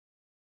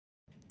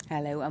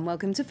Hello and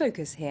welcome to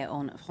Focus here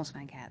on France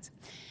 24.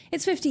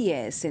 It's 50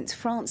 years since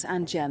France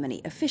and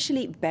Germany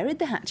officially buried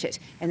the hatchet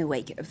in the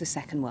wake of the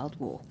Second World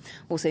War.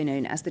 Also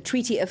known as the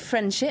Treaty of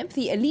Friendship,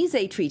 the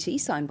Elysee Treaty,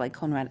 signed by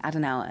Konrad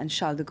Adenauer and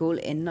Charles de Gaulle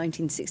in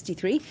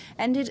 1963,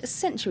 ended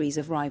centuries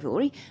of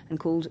rivalry and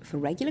called for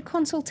regular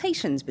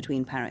consultations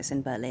between Paris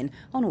and Berlin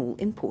on all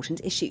important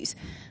issues.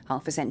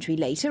 Half a century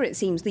later, it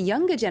seems the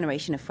younger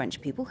generation of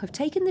French people have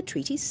taken the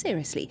treaty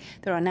seriously.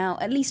 There are now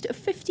at least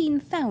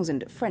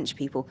 15,000 French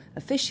people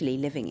officially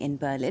living in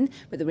Berlin,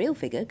 but the real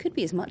figure could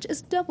be as much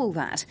as double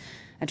that.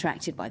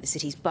 Attracted by the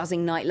city's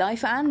buzzing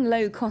nightlife and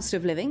low cost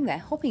of living, they're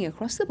hopping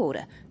across the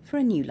border for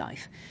a new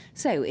life.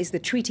 So, is the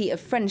Treaty of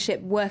Friendship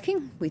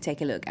working? We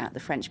take a look at the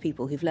French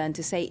people who've learned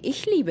to say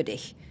 "Ich liebe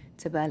dich"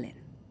 to Berlin.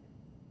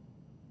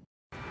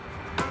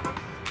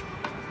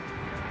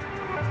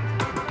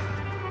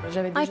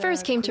 I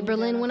first came to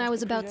Berlin when I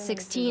was about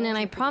 16, and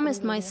I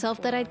promised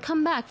myself that I'd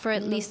come back for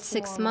at least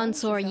 6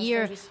 months or a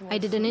year. I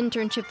did an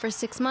internship for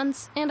 6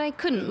 months, and I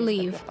couldn't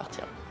leave.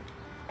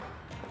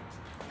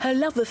 Her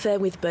love affair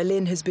with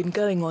Berlin has been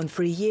going on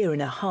for a year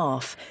and a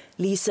half.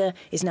 Lisa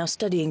is now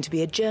studying to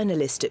be a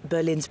journalist at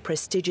Berlin's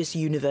prestigious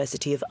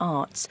University of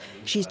Arts.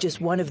 She's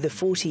just one of the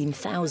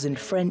 14,000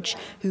 French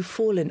who've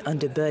fallen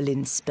under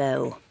Berlin's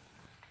spell.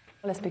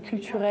 What's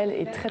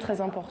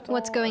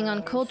going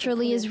on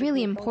culturally is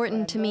really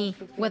important to me.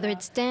 Whether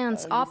it's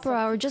dance,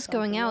 opera, or just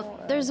going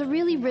out, there's a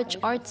really rich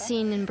art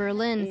scene in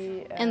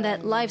Berlin, and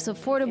that life's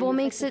affordable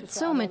makes it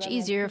so much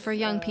easier for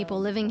young people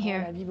living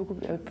here.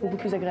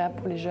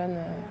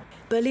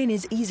 Berlin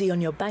is easy on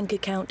your bank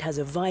account, has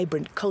a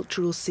vibrant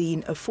cultural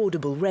scene,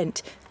 affordable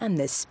rent, and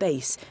there's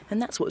space.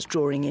 And that's what's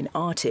drawing in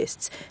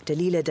artists.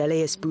 Dalila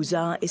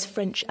Dalaïs-Bouzar is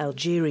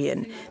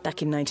French-Algerian.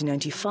 Back in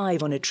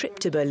 1995, on a trip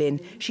to Berlin,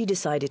 she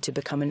decided to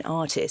become an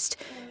artist.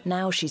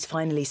 Now she's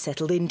finally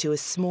settled into a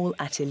small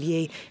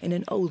atelier in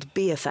an old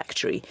beer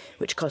factory,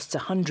 which costs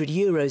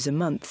 €100 a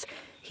month.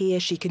 Here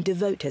she can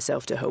devote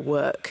herself to her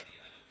work.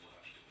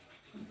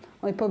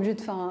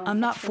 I'm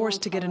not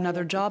forced to get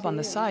another job on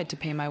the side to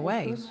pay my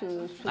way.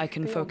 I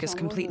can focus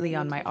completely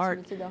on my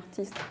art.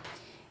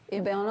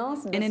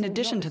 And in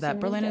addition to that,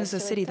 Berlin is a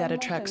city that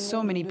attracts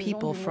so many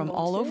people from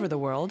all over the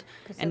world,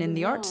 and in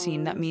the art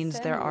scene that means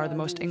there are the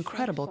most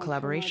incredible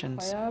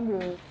collaborations.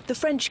 The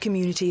French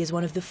community is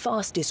one of the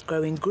fastest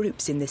growing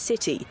groups in the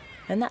city,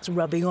 and that's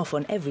rubbing off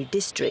on every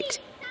district,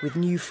 with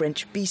new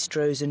French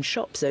bistros and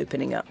shops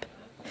opening up.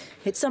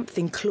 It's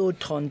something Claude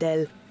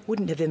Trondel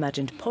wouldn't have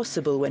imagined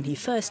possible when he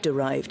first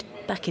arrived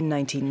back in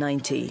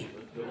 1990.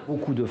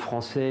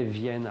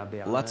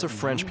 Lots of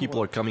French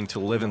people are coming to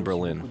live in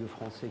Berlin.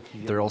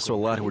 There are also a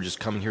lot who are just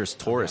coming here as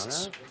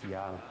tourists.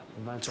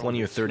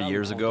 20 or 30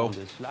 years ago,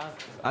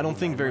 I don't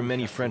think very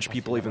many French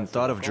people even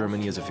thought of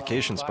Germany as a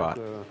vacation spot.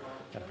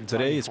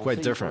 Today, it's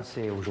quite different.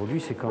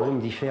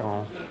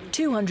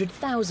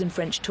 200,000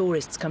 French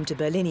tourists come to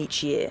Berlin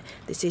each year.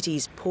 The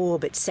city's poor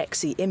but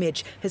sexy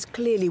image has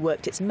clearly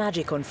worked its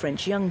magic on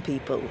French young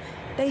people.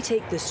 They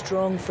take the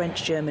strong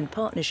French-German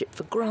partnership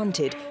for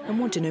granted and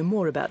want to know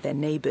more about their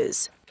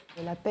neighbours.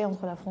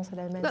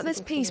 That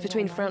this peace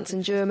between France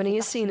and Germany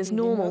is seen as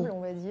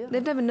normal.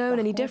 They've never known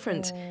any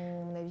different.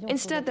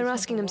 Instead, they're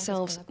asking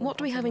themselves, what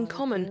do we have in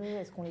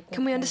common?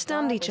 Can we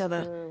understand each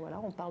other?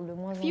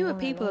 Fewer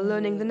people are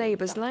learning the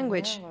neighbours'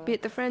 language, be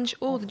it the French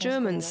or the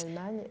Germans.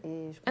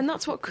 And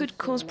that's what could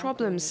cause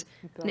problems.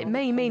 And it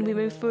may mean we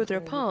move further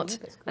apart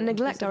and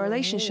neglect our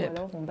relationship.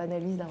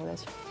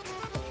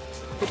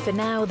 But for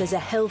now, there's a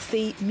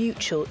healthy,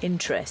 mutual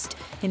interest.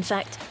 In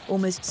fact,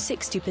 almost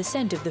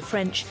 60% of the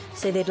French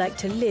say they'd like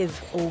to live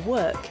or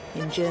work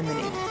in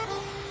Germany.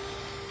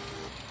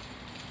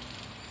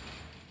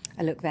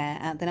 A look there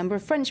at the number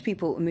of French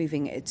people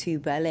moving to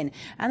Berlin.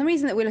 And the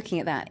reason that we're looking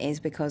at that is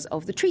because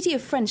of the Treaty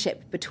of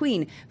Friendship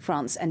between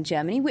France and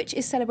Germany, which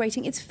is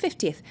celebrating its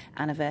 50th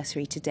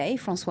anniversary today.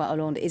 François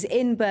Hollande is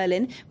in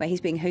Berlin, where he's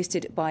being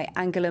hosted by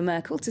Angela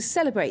Merkel to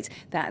celebrate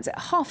that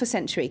half a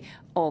century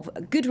of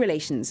good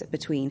relations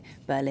between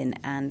Berlin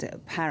and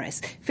Paris.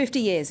 50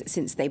 years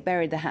since they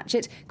buried the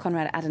hatchet,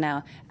 Konrad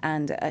Adenauer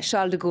and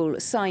Charles de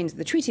Gaulle signed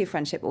the Treaty of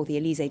Friendship, or the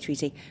Elysee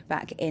Treaty,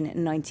 back in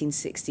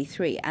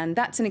 1963. And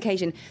that's an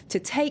occasion to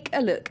take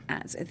a look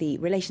at the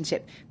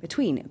relationship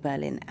between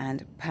Berlin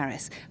and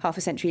Paris. Half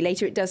a century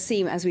later, it does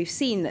seem, as we've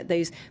seen, that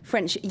those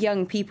French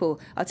young people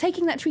are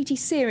taking that treaty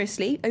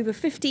seriously. Over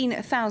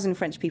 15,000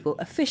 French people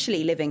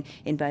officially living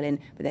in Berlin,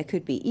 but there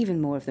could be even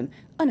more of them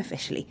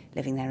unofficially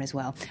living there as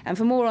well. And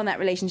for more on that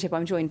relationship,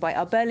 I'm joined by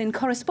our Berlin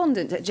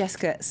correspondent,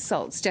 Jessica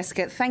Saltz.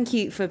 Jessica, thank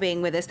you for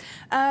being with us.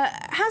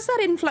 Has that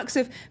influx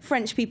of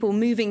French people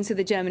moving to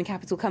the German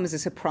capital come as a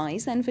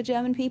surprise then for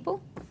German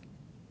people?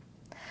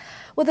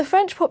 Well, the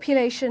French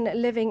population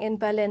living in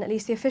Berlin, at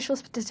least the official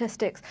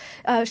statistics,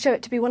 show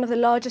it to be one of the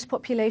largest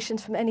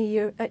populations from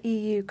any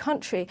EU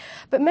country.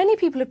 But many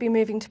people have been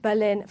moving to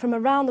Berlin from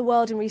around the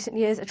world in recent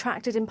years,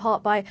 attracted in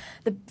part by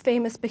the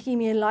famous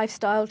bohemian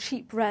lifestyle,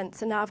 cheap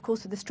rents, and now, of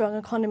course, with the strong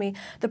economy,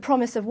 the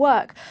promise of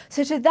work.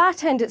 So to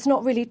that end, it's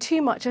not really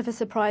too much of a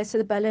surprise to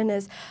the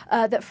Berliners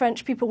that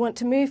French people want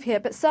to move here.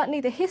 But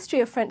certainly the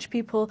history of French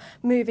people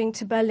moving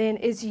to Berlin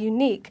is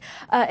unique.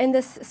 In the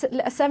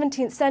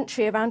 17th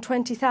century, around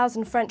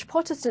 20,000 French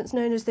Protestants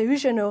known as the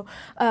Huguenots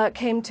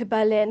came to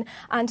Berlin,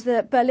 and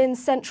the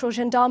Berlin's central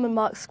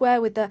Gendarmenmarkt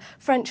Square with the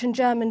French and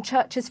German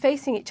churches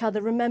facing each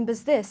other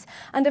remembers this.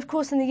 And of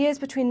course, in the years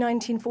between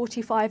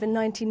 1945 and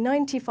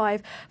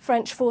 1995,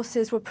 French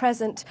forces were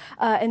present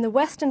in the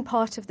western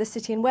part of the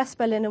city in West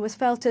Berlin and was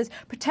felt as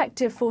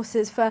protective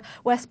forces for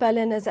West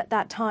Berliners at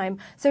that time.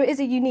 So it is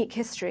a unique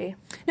history.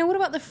 Now, what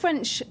about the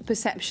French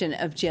perception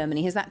of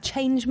Germany? Has that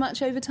changed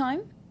much over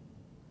time?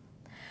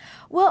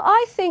 Well,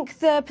 I think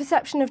the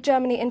perception of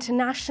Germany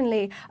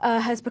internationally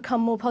has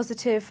become more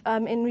positive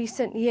in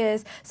recent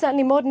years.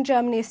 Certainly modern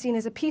Germany is seen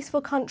as a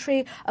peaceful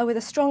country with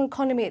a strong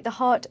economy at the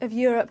heart of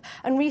Europe,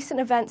 and recent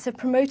events have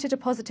promoted a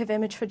positive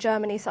image for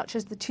Germany, such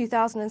as the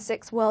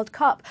 2006 World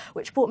Cup,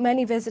 which brought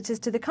many visitors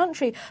to the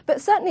country.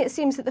 But certainly it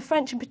seems that the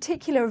French in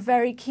particular are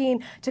very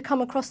keen to come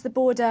across the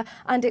border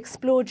and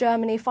explore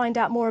Germany, find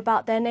out more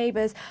about their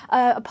neighbours.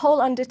 A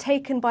poll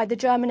undertaken by the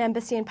German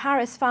embassy in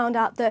Paris found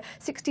out that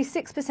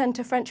 66%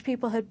 of French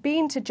people had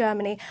been to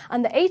Germany,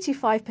 and that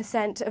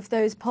 85% of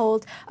those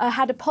polled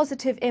had a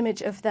positive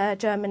image of their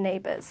German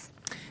neighbours.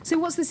 So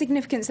what's the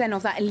significance then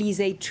of that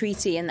Elysee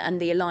Treaty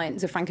and the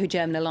alliance, the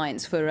Franco-German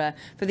alliance, for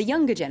the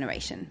younger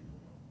generation?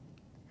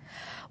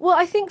 Well,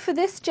 I think for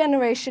this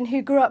generation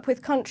who grew up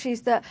with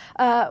countries that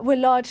were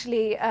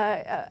largely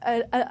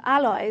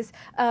allies,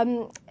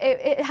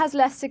 it has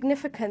less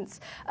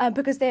significance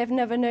because they have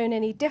never known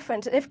any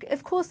different.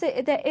 Of course,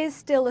 there is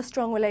still a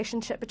strong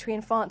relationship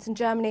between France and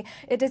Germany.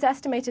 It is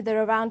estimated there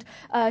are around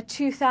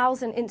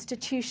 2,000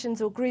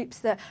 institutions or groups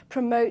that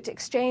promote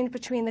exchange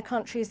between the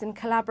countries and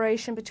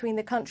collaboration between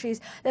the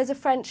countries. There's a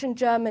French and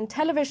German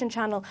television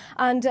channel,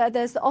 and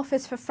there's the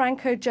Office for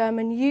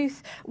Franco-German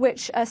Youth,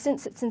 which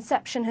since its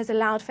inception has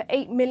allowed for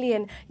 8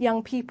 million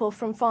young people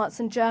from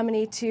France and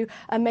Germany to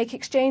make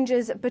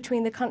exchanges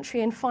between the country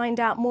and find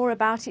out more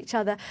about each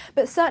other.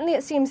 But certainly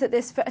it seems that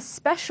this a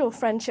special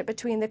friendship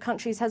between the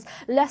countries has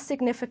less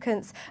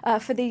significance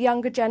for the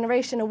younger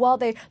generation. And while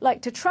they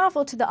like to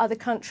travel to the other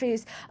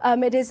countries,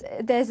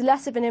 there's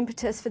less of an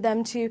impetus for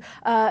them to,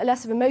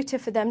 less of a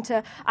motive for them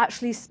to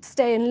actually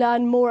stay and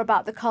learn more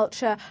about the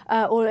culture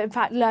or in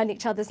fact learn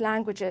each other's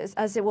languages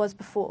as it was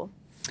before.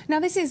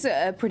 Now, this is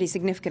a pretty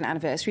significant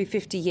anniversary,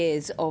 50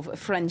 years of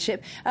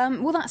friendship.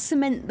 Will that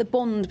cement the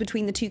bond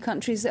between the two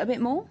countries a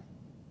bit more?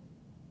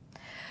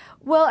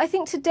 Well, I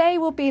think today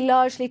will be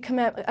largely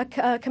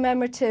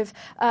commemorative.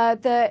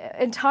 The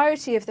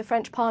entirety of the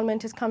French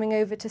Parliament is coming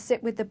over to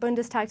sit with the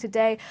Bundestag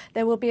today.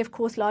 There will be, of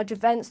course, large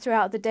events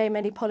throughout the day,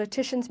 many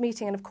politicians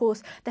meeting, and, of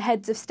course, the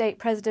heads of state,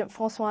 President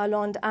François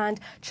Hollande and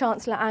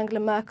Chancellor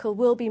Angela Merkel,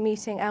 will be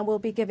meeting and will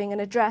be giving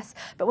an address.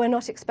 But we're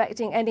not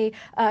expecting any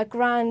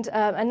grand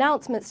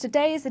announcements.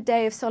 Today is a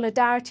day of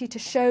solidarity to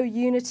show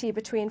unity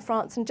between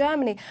France and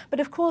Germany.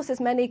 But, of course, as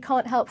many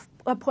can't help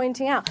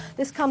pointing out,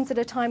 this comes at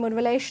a time when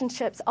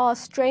relationships are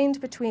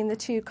strained between the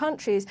two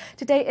countries.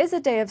 Today is a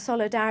day of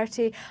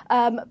solidarity,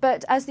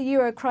 but as the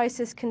Euro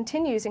crisis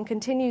continues and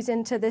continues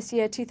into this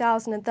year,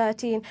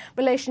 2013,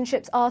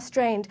 relationships are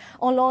strained.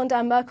 Hollande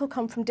and Merkel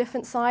come from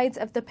different sides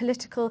of the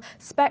political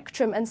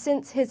spectrum, and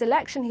since his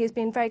election, he has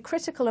been very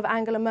critical of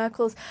Angela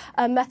Merkel's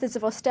methods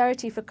of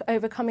austerity for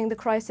overcoming the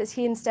crisis.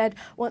 He instead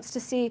wants to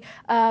see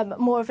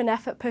more of an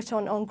effort put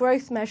on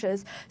growth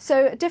measures.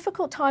 So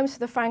difficult times for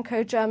the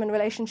Franco-German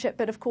relationship,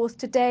 but of course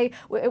today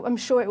I'm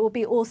sure it will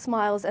be all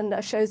smiles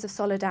and shows of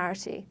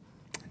solidarity.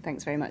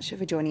 Thanks very much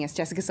for joining us,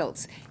 Jessica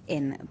Saltz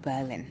in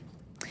Berlin.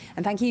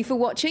 And thank you for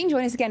watching.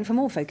 Join us again for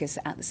more Focus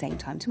at the same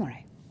time tomorrow.